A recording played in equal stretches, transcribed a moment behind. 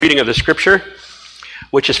Reading of the scripture,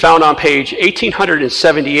 which is found on page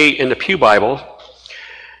 1878 in the Pew Bible,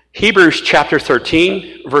 Hebrews chapter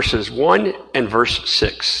 13, verses 1 and verse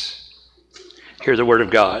 6. Hear the word of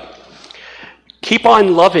God. Keep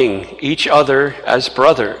on loving each other as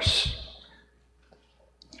brothers.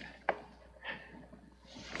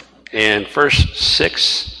 And verse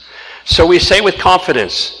 6. So we say with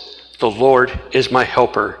confidence, the Lord is my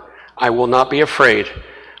helper. I will not be afraid.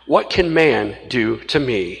 What can man do to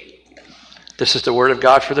me? This is the word of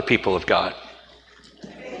God for the people of God.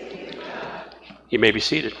 You may be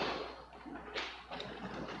seated.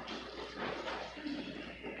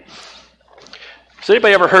 Has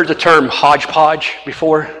anybody ever heard the term hodgepodge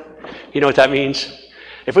before? You know what that means?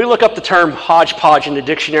 If we look up the term hodgepodge in the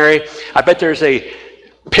dictionary, I bet there's a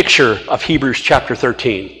picture of Hebrews chapter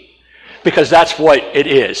 13, because that's what it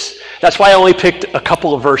is. That's why I only picked a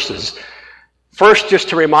couple of verses. First, just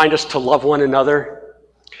to remind us to love one another.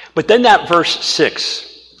 But then that verse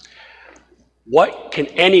 6. What can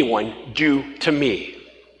anyone do to me?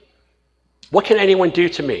 What can anyone do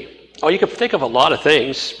to me? Oh, you can think of a lot of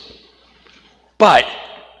things. But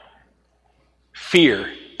fear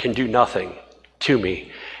can do nothing to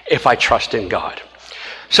me if I trust in God.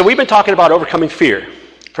 So we've been talking about overcoming fear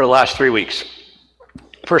for the last 3 weeks.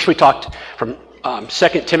 First, we talked from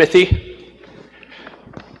 2 Timothy.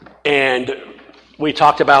 And we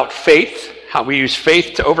talked about faith, how we use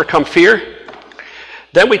faith to overcome fear.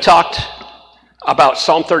 Then we talked about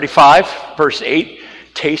Psalm 35, verse 8,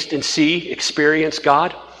 taste and see, experience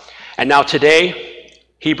God. And now today,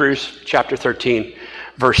 Hebrews chapter 13,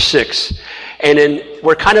 verse 6. And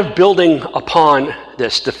we're kind of building upon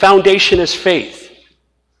this. The foundation is faith.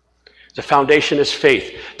 The foundation is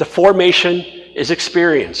faith. The formation is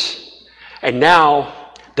experience. And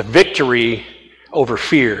now, the victory over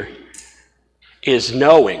fear is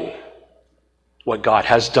knowing what God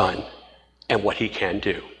has done and what he can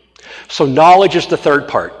do. So knowledge is the third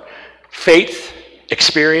part. Faith,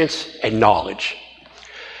 experience, and knowledge.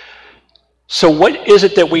 So what is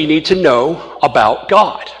it that we need to know about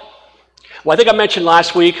God? Well, I think I mentioned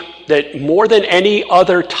last week that more than any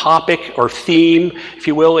other topic or theme, if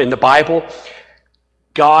you will, in the Bible,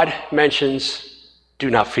 God mentions do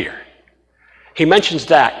not fear. He mentions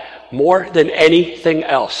that more than anything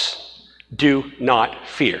else. Do not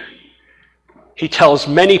fear. He tells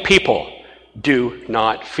many people, do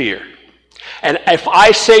not fear. And if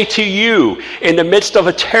I say to you, in the midst of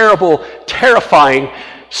a terrible, terrifying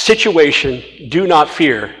situation, do not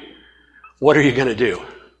fear, what are you going to do?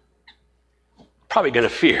 Probably going to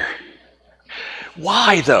fear.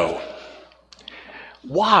 Why, though?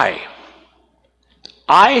 Why?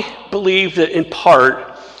 I believe that in part,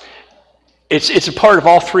 it's a part of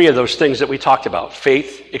all three of those things that we talked about,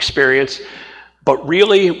 faith, experience, but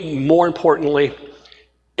really, more importantly,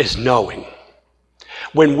 is knowing.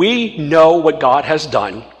 When we know what God has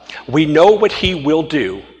done, we know what he will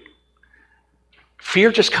do,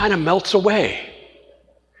 fear just kind of melts away.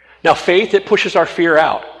 Now, faith, it pushes our fear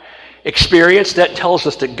out. Experience, that tells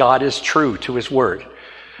us that God is true to his word.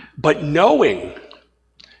 But knowing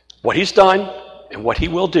what he's done and what he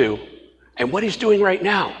will do and what he's doing right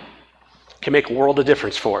now can make a world of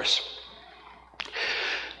difference for us.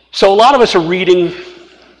 So a lot of us are reading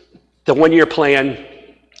the one-year plan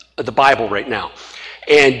of the Bible right now.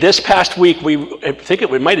 And this past week, I think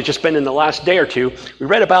it might have just been in the last day or two, we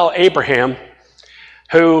read about Abraham,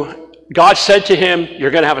 who God said to him, you're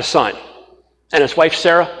going to have a son. And his wife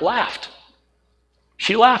Sarah laughed.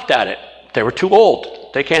 She laughed at it. They were too old.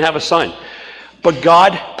 They can't have a son. But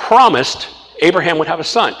God promised Abraham would have a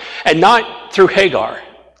son. And not through Hagar.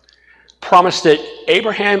 Promised that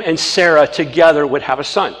Abraham and Sarah together would have a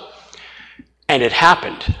son. And it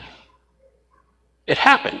happened. It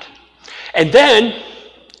happened. And then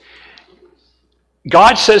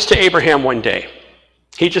God says to Abraham one day,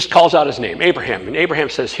 he just calls out his name, Abraham. And Abraham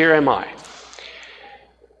says, here am I.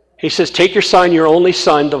 He says, take your son, your only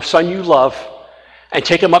son, the son you love, and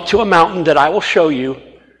take him up to a mountain that I will show you,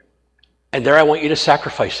 and there I want you to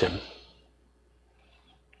sacrifice him.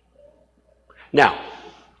 Now,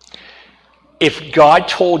 if God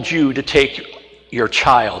told you to take your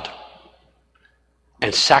child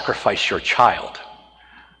and sacrifice your child,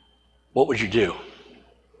 what would you do?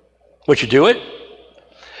 Would you do it?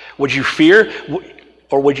 Would you fear?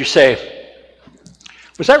 Or would you say,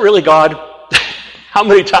 was that really God? How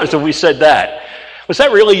many times have we said that? Was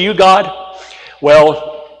that really you, God?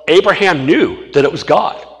 Well, Abraham knew that it was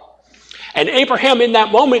God. And Abraham in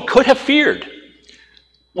that moment could have feared.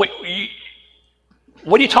 Wait,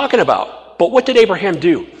 what are you talking about? But what did Abraham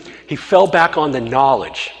do? He fell back on the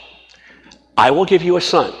knowledge. I will give you a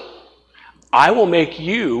son. I will make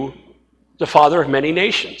you the father of many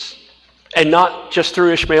nations. And not just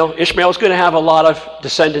through Ishmael. Ishmael's going to have a lot of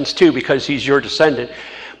descendants too because he's your descendant.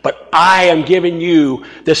 But I am giving you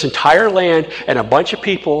this entire land and a bunch of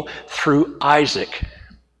people through Isaac.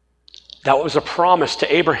 That was a promise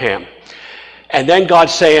to Abraham. And then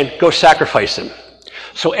God's saying, go sacrifice him.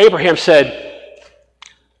 So Abraham said,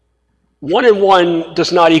 1 and 1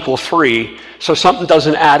 does not equal 3, so something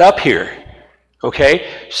doesn't add up here. Okay?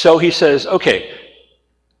 So he says, okay,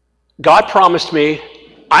 God promised me.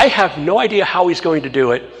 I have no idea how he's going to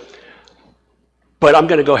do it, but I'm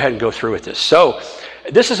going to go ahead and go through with this. So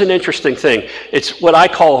this is an interesting thing. It's what I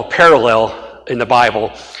call a parallel in the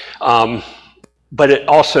Bible, but it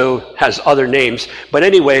also has other names. But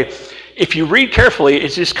anyway, if you read carefully, it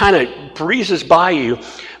just kind of breezes by you,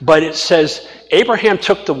 but it says Abraham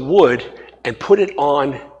took the wood and put it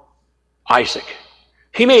on Isaac.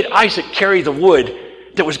 He made Isaac carry the wood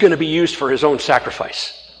that was going to be used for his own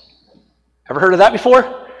sacrifice. Ever heard of that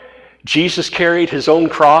before? Jesus carried his own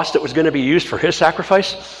cross that was going to be used for his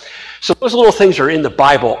sacrifice. So those little things are in the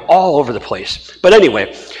Bible all over the place. But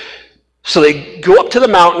anyway, so they go up to the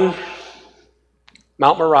mountain,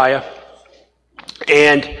 Mount Moriah,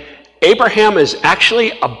 and Abraham is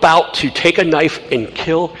actually about to take a knife and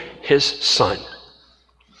kill his son.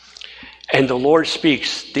 And the Lord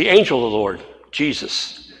speaks, the angel of the Lord,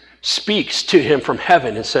 Jesus, speaks to him from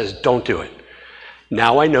heaven and says, don't do it.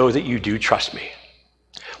 Now I know that you do trust me.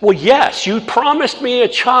 Well, yes, you promised me a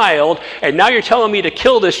child, and now you're telling me to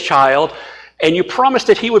kill this child, and you promised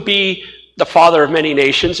that he would be the father of many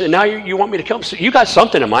nations, and now you want me to kill him. So you got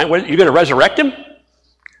something in mind. You're going to resurrect him?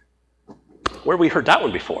 Where have we heard that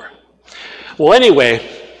one before? Well, anyway,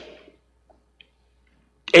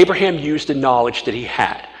 Abraham used the knowledge that he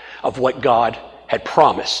had of what God had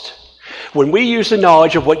promised. When we use the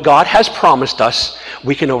knowledge of what God has promised us,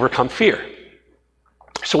 we can overcome fear.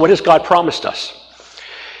 So what has God promised us?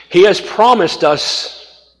 He has promised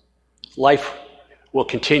us life will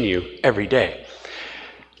continue every day.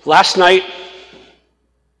 Last night,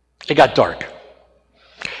 it got dark.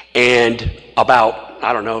 And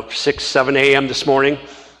about, 6, 7 a.m. this morning,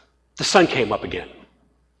 the sun came up again.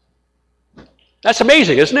 That's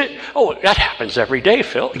amazing, isn't it? Oh, that happens every day,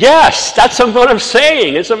 Phil. Yes, that's what I'm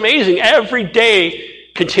saying. It's amazing. Every day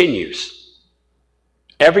continues.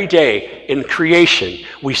 Every day in creation,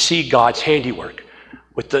 we see God's handiwork.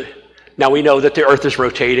 Now we know that the earth is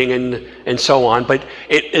rotating and so on, but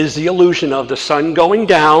it is the illusion of the sun going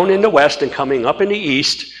down in the west and coming up in the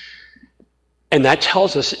east. And that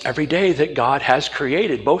tells us every day that God has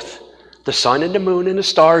created both the sun and the moon and the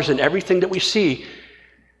stars and everything that we see.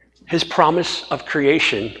 His promise of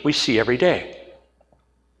creation we see every day.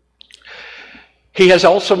 He has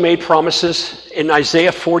also made promises in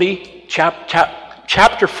Isaiah 40,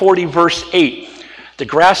 chapter 40, verse 8. The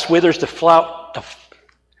grass withers, the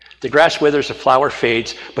flower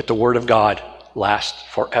fades, but the word of God lasts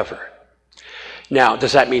forever. Now,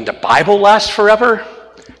 does that mean the Bible lasts forever?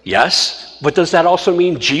 Yes. But does that also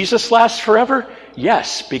mean Jesus lasts forever?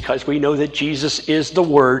 Yes, because we know that Jesus is the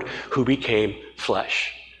Word who became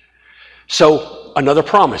flesh. So, another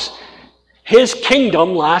promise. His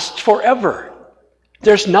kingdom lasts forever.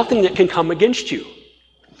 There's nothing that can come against you.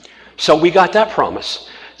 So we got that promise.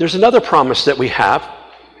 There's another promise that we have,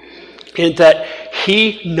 in that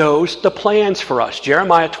he knows the plans for us.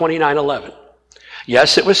 Jeremiah 29:11.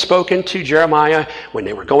 Yes, it was spoken to Jeremiah when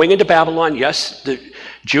they were going into Babylon. Yes, the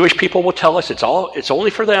Jewish people will tell us it's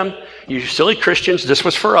only for them. You silly Christians, this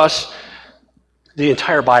was for us. The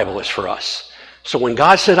entire Bible is for us. So when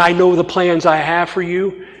God said, I know the plans I have for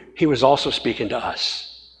you, he was also speaking to us.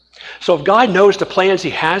 So if God knows the plans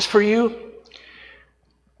he has for you,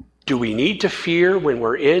 do we need to fear when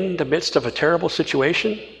we're in the midst of a terrible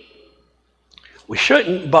situation? We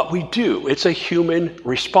shouldn't, but we do. It's a human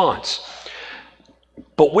response.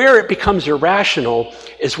 But where it becomes irrational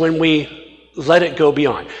is when we let it go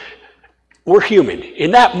beyond. We're human.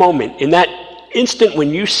 In that moment, in that instant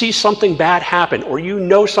when you see something bad happen, or you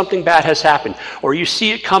know something bad has happened, or you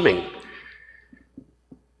see it coming,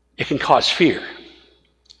 it can cause fear.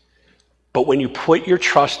 But when you put your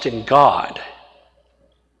trust in God,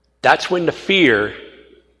 that's when the fear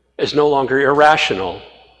is no longer irrational.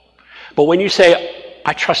 But when you say,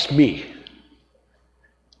 I trust me,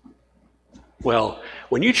 well,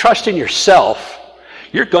 when you trust in yourself,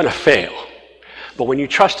 you're going to fail. But when you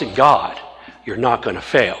trust in God, you're not going to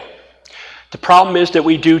fail. The problem is that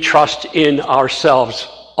we do trust in ourselves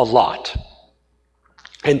a lot.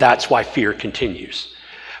 And that's why fear continues.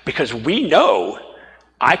 Because we know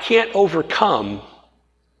I can't overcome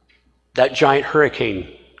that giant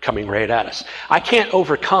hurricane coming right at us. I can't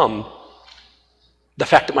overcome the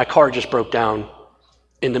fact that my car just broke down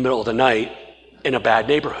in the middle of the night in a bad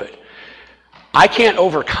neighborhood. I can't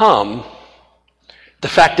overcome the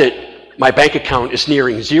fact that my bank account is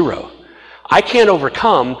nearing zero. I can't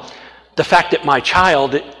overcome the fact that my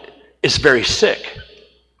child is very sick.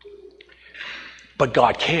 But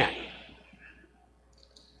God can.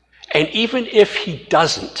 And even if he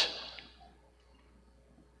doesn't,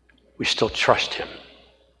 we still trust him.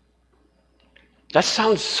 That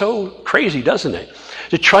sounds so crazy, doesn't it?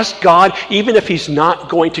 To trust God even if he's not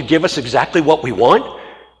going to give us exactly what we want?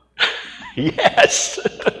 Yes.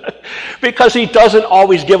 Because he doesn't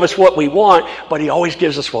always give us what we want, but he always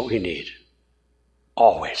gives us what we need.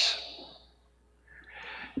 Always.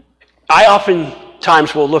 I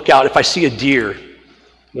oftentimes will look out if I see a deer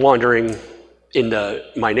wandering in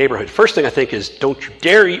my neighborhood. First thing I think is, don't you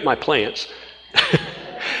dare eat my plants.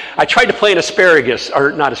 I tried to plant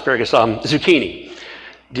zucchini,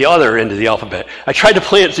 the other end of the alphabet. I tried to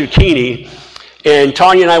plant zucchini, and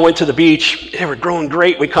Tanya and I went to the beach. They were growing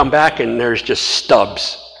great. We come back, and there's just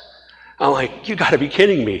stubs. I'm like, you got to be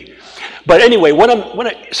kidding me. But anyway,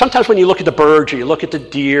 sometimes when you look at the birds, or you look at the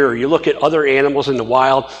deer, or you look at other animals in the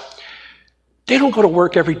wild, they don't go to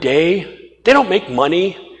work every day. They don't make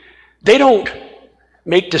money. They don't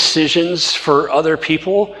make decisions for other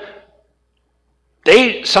people.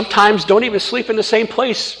 They sometimes don't even sleep in the same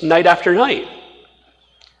place night after night.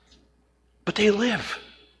 But they live.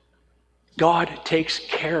 God takes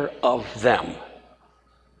care of them.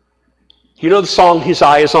 You know the song, His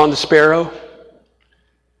Eye is on the Sparrow?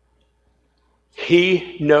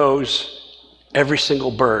 He knows every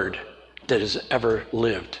single bird that has ever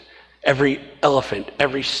lived. Every elephant,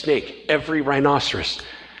 every snake, every rhinoceros,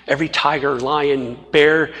 every tiger, lion,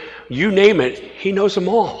 bear, you name it, he knows them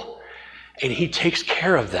all. And he takes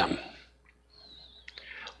care of them.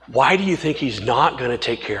 Why do you think he's not going to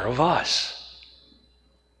take care of us?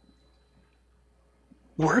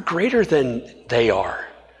 We're greater than they are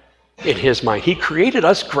in his mind. He created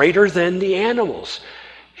us greater than the animals.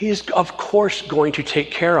 He's, of course, going to take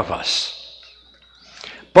care of us.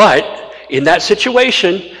 But in that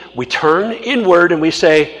situation, we turn inward and we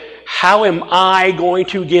say, how am I going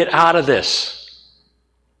to get out of this?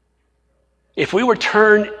 If we were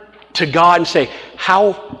turned to God and say,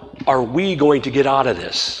 how are we going to get out of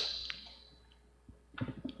this?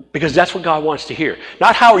 Because that's what God wants to hear.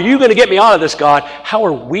 Not how are you going to get me out of this, God? How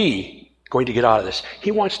are we going to get out of this?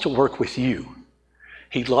 He wants to work with you.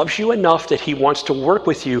 He loves you enough that he wants to work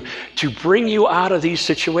with you to bring you out of these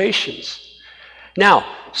situations. Now,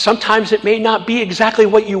 sometimes it may not be exactly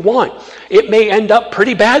what you want. It may end up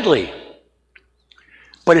pretty badly.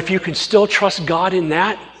 But if you can still trust God in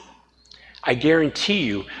that, I guarantee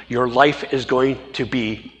you, your life is going to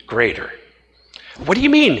be greater. What do you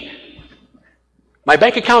mean? My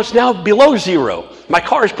bank account's now below zero. My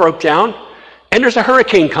car's broke down, and there's a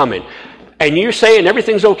hurricane coming. And you're saying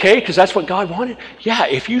everything's okay because that's what God wanted? Yeah,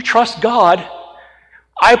 if you trust God,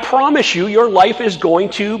 I promise you your life is going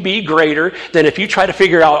to be greater than if you try to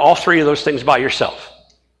figure out all three of those things by yourself.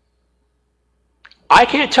 I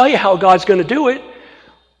can't tell you how God's going to do it,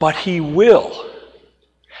 but he will.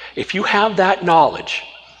 If you have that knowledge,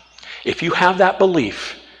 if you have that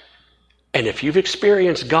belief, and if you've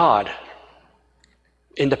experienced God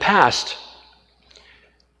in the past,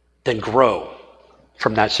 then grow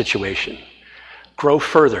from that situation. Grow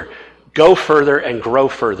further. Go further and grow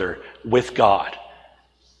further with God,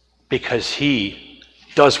 because he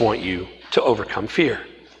does want you to overcome fear.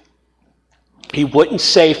 He wouldn't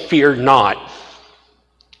say fear not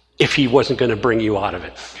if he wasn't going to bring you out of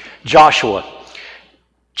it. Joshua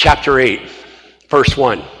chapter 8, verse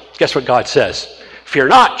 1. Guess what God says? Fear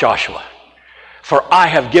not, Joshua, for I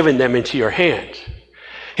have given them into your hand.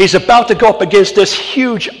 He's about to go up against this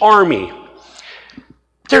huge army.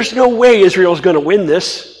 There's no way Israel's going to win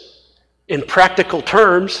this in practical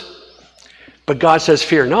terms, but God says,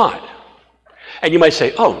 fear not. And you might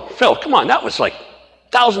say, oh, Phil, come on, that was like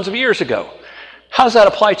thousands of years ago. How does that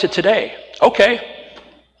apply to today? Okay.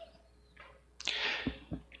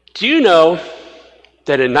 Do you know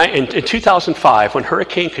that in 2005, when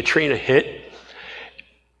Hurricane Katrina hit,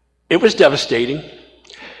 it was devastating,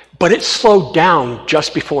 but it slowed down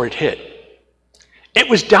just before it hit. It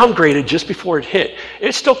was downgraded just before it hit.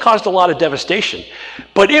 It still caused a lot of devastation,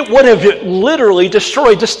 but it would have literally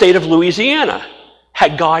destroyed the state of Louisiana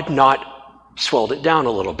had God not swelled it down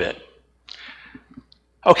a little bit.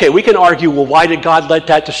 Okay, we can argue, well, why did God let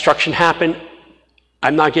that destruction happen?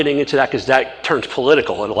 I'm not getting into that because that turns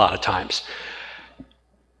political a lot of times.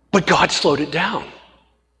 But God slowed it down.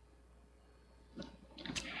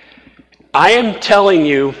 I am telling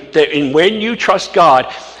you that when you trust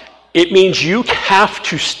God, It means you have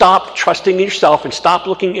to stop trusting in yourself and stop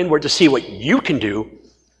looking inward to see what you can do.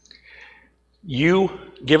 You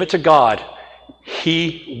give it to God.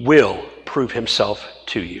 He will prove himself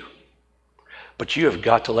to you. But you have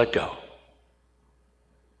got to let go.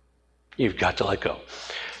 You've got to let go.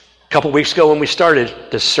 A couple weeks ago when we started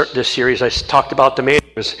this series, I talked about the man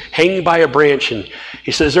who was hanging by a branch, and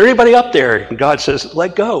he says, is there anybody up there? And God says,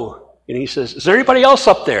 let go. And he says, is there anybody else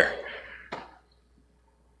up there?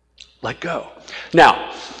 Let go.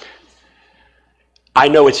 Now, I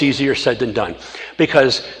know it's easier said than done,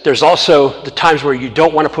 because there's also the times where you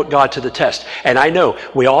don't want to put God to the test. And I know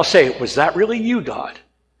we all say, was that really you, God?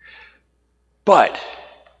 But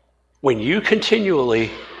when you continually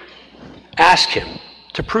ask him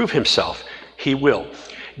to prove himself, he will.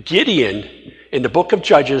 Gideon, in the book of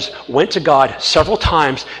Judges, went to God several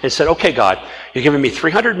times and said, okay, God, you're giving me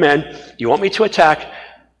 300 men. You want me to attack?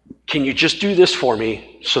 Can you just do this for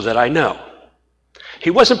me so that I know? He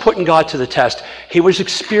wasn't putting God to the test. He was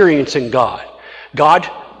experiencing God. God,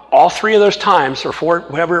 all three of those times, or four,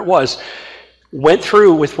 whatever it was, went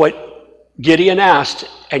through with what Gideon asked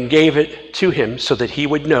and gave it to him so that he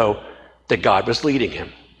would know that God was leading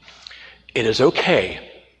him. It is okay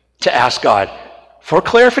to ask God for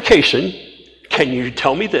clarification. Can you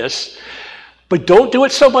tell me this? But don't do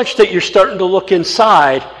it so much that you're starting to look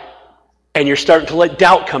inside and you're starting to let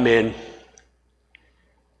doubt come in,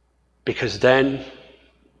 because then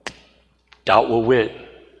doubt will win.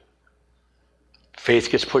 Faith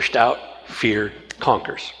gets pushed out, fear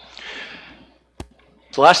conquers.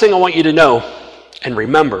 The last thing I want you to know and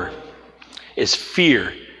remember is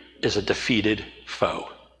fear is a defeated foe.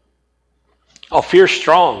 Oh, fear's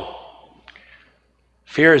strong.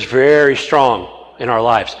 Fear is very strong in our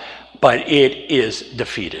lives, but it is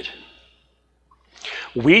defeated.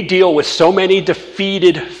 We deal with so many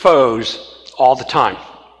defeated foes all the time.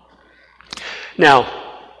 Now,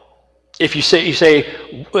 if you say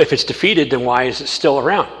if it's defeated, then why is it still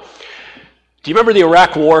around? Do you remember the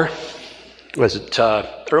Iraq War? Was it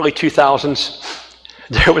early 2000s?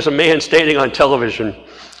 There was a man standing on television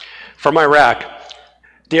from Iraq.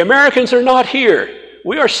 The Americans are not here.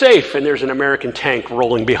 We are safe. And there's an American tank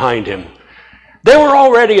rolling behind him. They were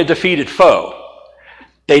already a defeated foe.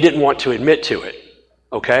 They didn't want to admit to it.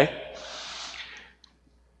 Okay?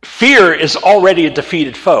 Fear is already a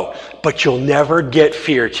defeated foe, but you'll never get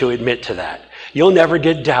fear to admit to that. You'll never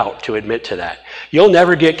get doubt to admit to that. You'll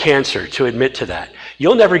never get cancer to admit to that.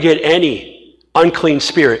 You'll never get any unclean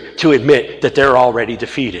spirit to admit that they're already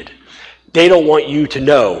defeated. They don't want you to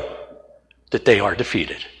know that they are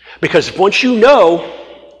defeated. Because once you know,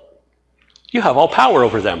 you have all power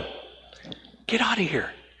over them. Get out of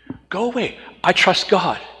here. Go away. I trust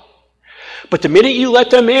God. But the minute you let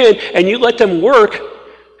them in and you let them work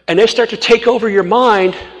and they start to take over your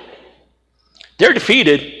mind, they're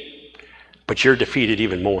defeated, but you're defeated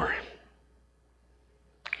even more.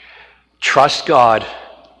 Trust God.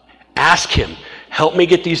 Ask him, help me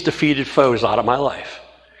get these defeated foes out of my life.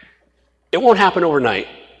 It won't happen overnight,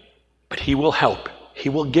 but he will help. He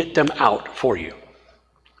will get them out for you.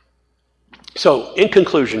 So, in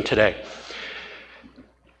conclusion today,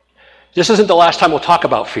 this isn't the last time we'll talk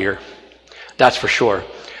about fear, that's for sure.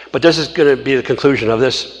 But this is going to be the conclusion of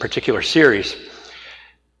this particular series.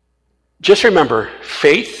 Just remember,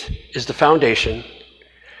 faith is the foundation,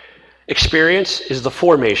 experience is the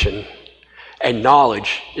formation, and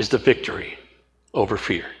knowledge is the victory over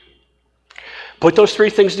fear. Put those three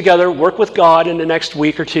things together, work with God in the next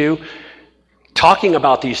week or two, talking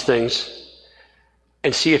about these things,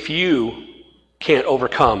 and see if you can't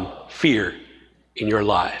overcome fear in your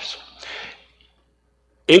lives.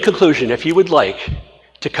 In conclusion, if you would like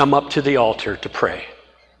to come up to the altar to pray,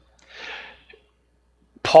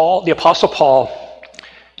 Paul, the Apostle Paul,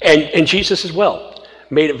 and Jesus as well,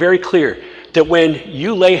 made it very clear that when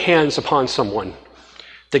you lay hands upon someone,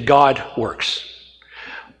 that God works.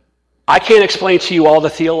 I can't explain to you all the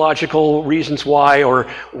theological reasons why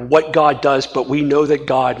or what God does, but we know that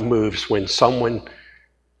God moves when someone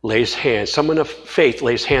lays hands, someone of faith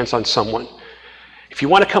lays hands on someone. If you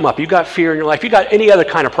want to come up, you got fear in your life, you got any other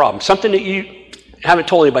kind of problem, something that you haven't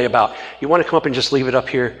told anybody about, you want to come up and just leave it up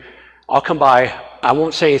here, I'll come by, I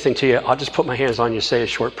won't say anything to you, I'll just put my hands on you, say a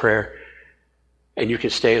short prayer, and you can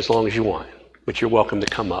stay as long as you want, but you're welcome to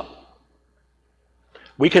come up.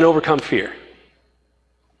 We can overcome fear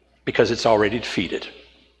because it's already defeated.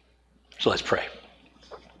 So let's pray.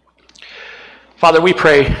 Father, we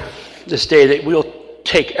pray this day that we'll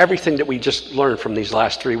take everything that we just learned from these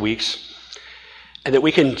last 3 weeks and that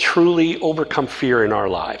we can truly overcome fear in our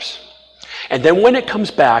lives. And then when it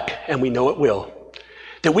comes back, and we know it will,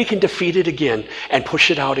 that we can defeat it again and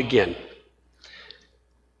push it out again.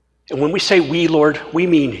 And when we say we, Lord, we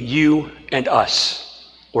mean you and us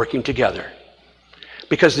working together.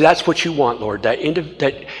 Because that's what you want, Lord, that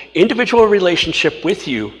individual relationship with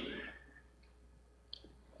you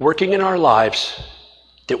working in our lives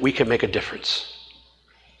that we can make a difference.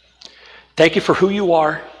 Thank you for who you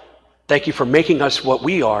are. Thank you for making us what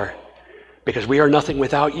we are, because we are nothing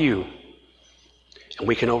without you. And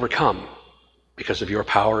we can overcome because of your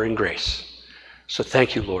power and grace. So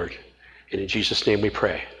thank you, Lord. And in Jesus' name we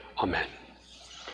pray. Amen.